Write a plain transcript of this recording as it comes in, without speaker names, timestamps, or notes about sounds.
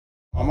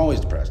I'm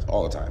always depressed,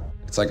 all the time.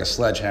 It's like a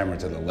sledgehammer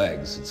to the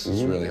legs. It's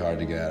really hard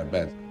to get out of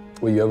bed.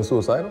 Were you ever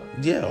suicidal?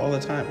 Yeah, all the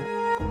time.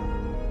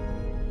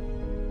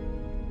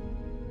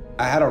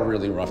 I had a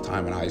really rough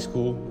time in high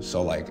school,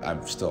 so like I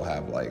still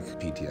have like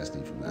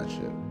PTSD from that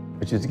shit.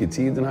 But you used to get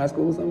teased in high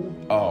school or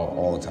something? Oh,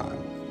 all the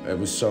time. It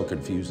was so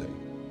confusing,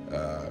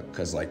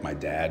 cause like my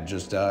dad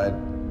just died,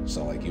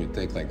 so like you would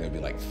think like they'd be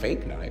like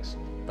fake nice,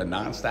 but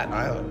not in Staten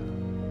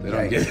Island. They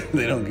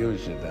don't give a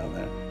shit down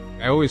there.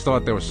 I always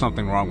thought there was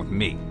something wrong with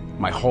me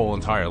my whole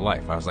entire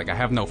life. I was like, I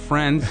have no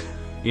friends.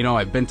 You know,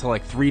 I've been to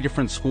like 3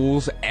 different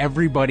schools.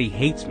 Everybody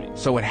hates me,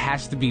 so it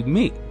has to be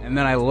me. And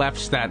then I left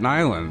Staten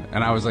Island,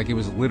 and I was like, it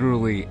was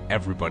literally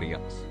everybody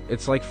else.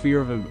 It's like fear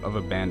of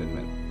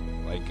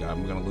abandonment. Like,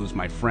 I'm gonna lose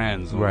my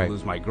friends, I'm gonna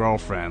lose my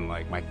girlfriend,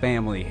 like, my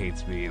family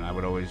hates me, and I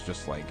would always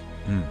just, like,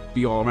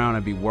 be all around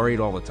and be worried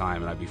all the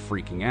time, and I'd be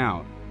freaking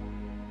out.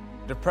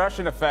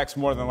 Depression affects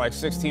more than, like,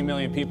 16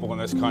 million people in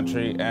this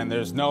country, and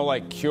there's no,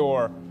 like,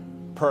 cure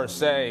per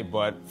se,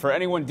 but for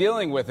anyone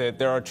dealing with it,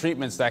 there are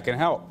treatments that can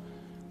help.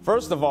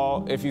 First of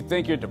all, if you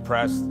think you're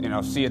depressed, you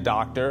know, see a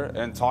doctor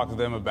and talk to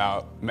them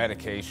about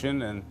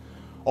medication, and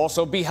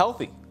also be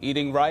healthy.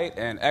 Eating right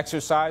and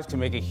exercise can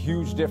make a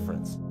huge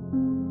difference.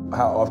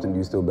 How often do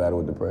you still battle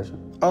with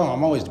depression? Oh,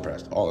 I'm always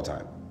depressed, all the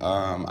time.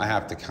 I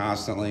have to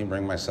constantly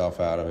bring myself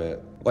out of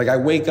it. Like, I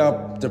wake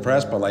up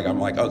depressed, but like, I'm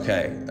like,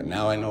 okay,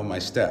 now I know my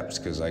steps,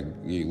 because like,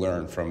 you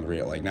learn from the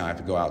real, like, now I have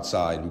to go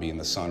outside and be in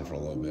the sun for a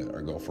little bit,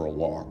 or go for a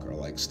walk, or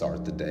like,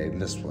 start the day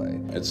this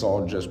way. It's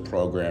all just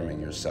programming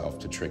yourself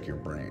to trick your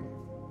brain.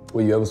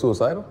 Were you ever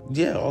suicidal?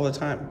 Yeah, all the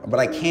time. But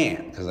I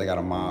can't, because I got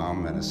a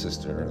mom and a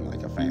sister and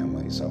like a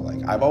family. So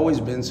like, I've always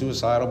been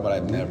suicidal, but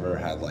I've never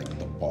had like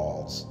the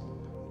balls,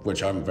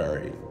 which I'm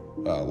very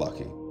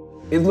lucky.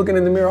 Is looking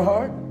in the mirror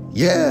hard?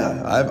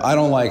 Yeah, I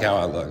don't like how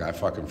I look. I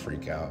fucking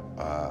freak out.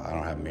 I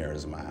don't have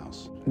mirrors in my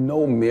house.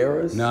 No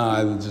mirrors?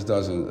 No, it just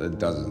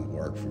doesn't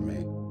work for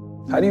me.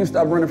 How do you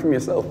stop running from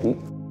yourself, Pete?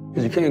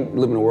 Because you can't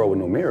live in a world with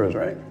no mirrors,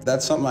 right?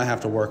 That's something I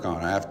have to work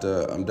on.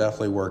 I'm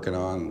definitely working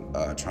on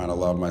trying to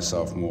love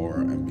myself more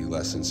and be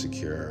less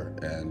insecure.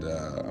 And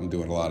I'm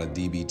doing a lot of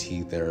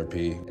DBT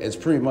therapy. It's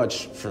pretty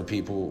much for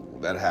people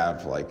that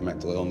have like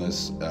mental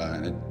illness,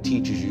 and it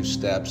teaches you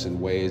steps and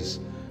ways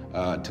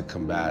to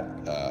combat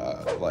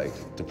like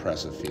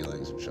depressive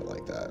feelings and shit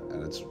like that.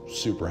 And it's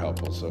super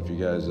helpful. So if you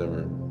guys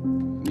ever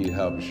need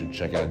help, you should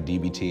check out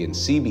DBT and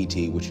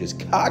CBT, which is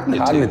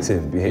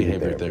cognitive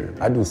behavior therapy.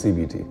 I do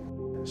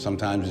CBT.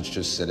 Sometimes it's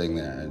just sitting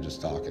there and just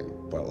talking,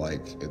 but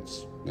like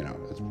it's, you know,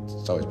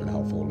 it's always been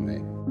helpful to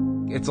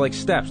me. It's like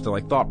steps to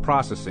like thought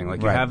processing.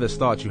 Like you have this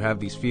thought, you have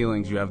these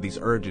feelings, you have these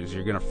urges,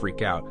 you're gonna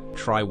freak out.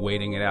 Try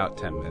waiting it out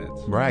 10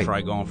 minutes.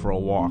 Try going for a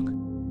walk.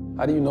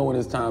 How do you know when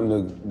it's time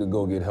to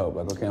go get help?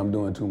 Like, okay, I'm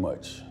doing too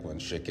much. When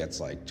shit gets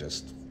like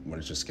when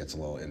it just gets a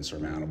little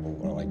insurmountable,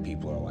 or like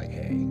people are like,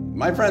 hey,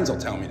 my friends will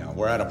tell me now.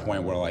 We're at a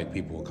point where like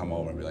people will come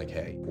over and be like,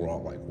 hey, we're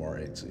all like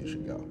worried, so you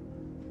should go.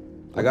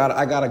 I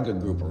got a good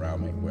group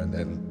around me where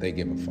they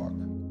give a fuck.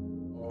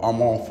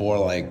 I'm all for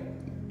like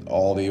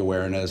all the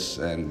awareness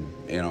and,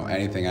 you know,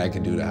 anything I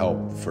can do to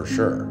help, for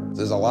sure.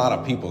 There's a lot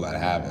of people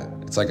that have it.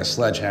 It's like a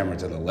sledgehammer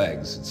to the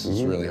legs. It's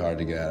really hard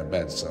to get out of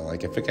bed. So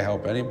like, if it can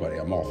help anybody,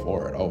 I'm all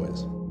for it,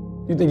 always.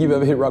 You think you've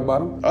ever hit rock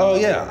bottom? Oh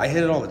yeah, I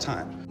hit it all the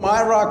time.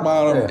 My rock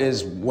bottom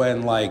is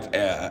when like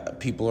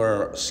people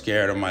are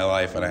scared of my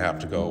life and I have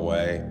to go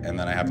away, and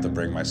then I have to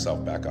bring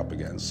myself back up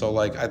again. So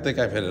like, I think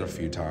I've hit it a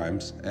few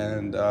times,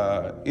 and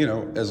you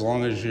know, as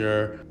long as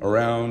you're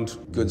around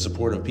good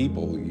supportive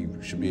people, you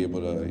should be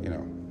able to, you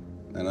know,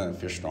 and then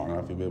if you're strong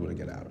enough, you'll be able to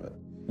get out of it.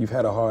 You've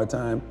had a hard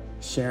time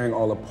sharing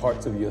all the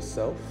parts of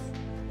yourself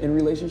in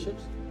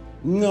relationships?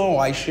 No,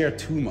 I share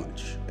too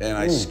much, and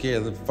I scare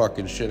the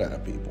fucking shit out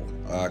of people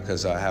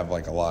because I have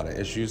like a lot of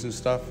issues and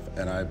stuff,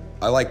 and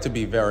I like to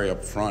be very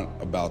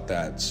upfront about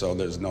that, so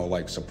there's no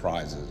like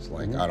surprises.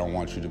 Like I don't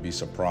want you to be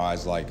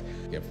surprised, like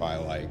if I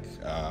like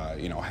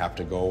you know, have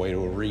to go away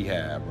to a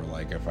rehab, or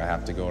like if I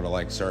have to go to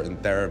like certain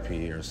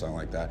therapy or something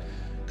like that,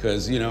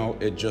 because you know,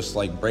 it just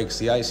like breaks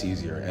the ice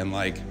easier, and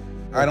like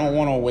I don't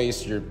want to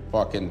waste your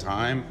fucking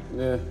time.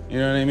 Yeah. You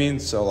know what I mean?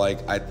 So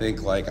like, I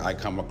think like I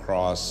come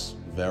across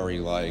very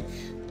like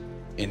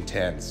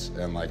intense,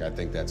 and like I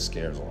think that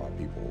scares a lot of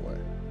people away.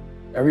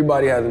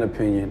 Everybody has an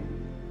opinion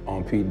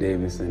on Pete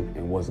Davidson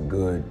and what's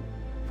good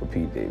for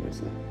Pete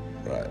Davidson.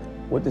 Right.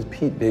 What does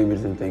Pete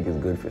Davidson think is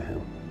good for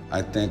him?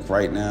 I think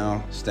right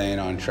now, staying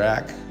on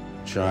track,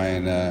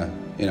 trying to,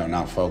 you know,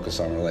 not focus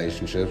on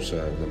relationships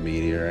or the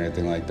media or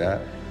anything like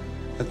that.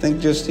 I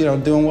think just, you know,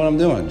 doing what I'm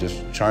doing,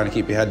 just trying to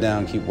keep your head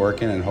down, keep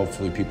working, and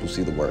hopefully people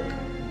see the work.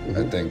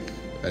 I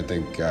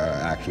think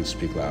actions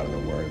speak louder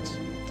than words.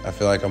 I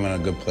feel like I'm in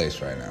a good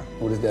place right now.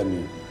 What does that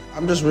mean?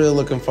 I'm just really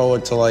looking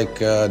forward to like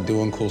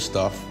doing cool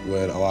stuff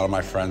with a lot of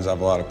my friends. I have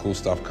a lot of cool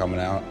stuff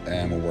coming out,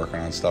 and we're working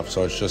on stuff.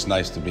 So it's just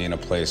nice to be in a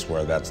place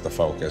where that's the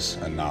focus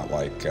and not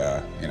like,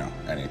 you know,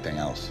 anything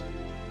else.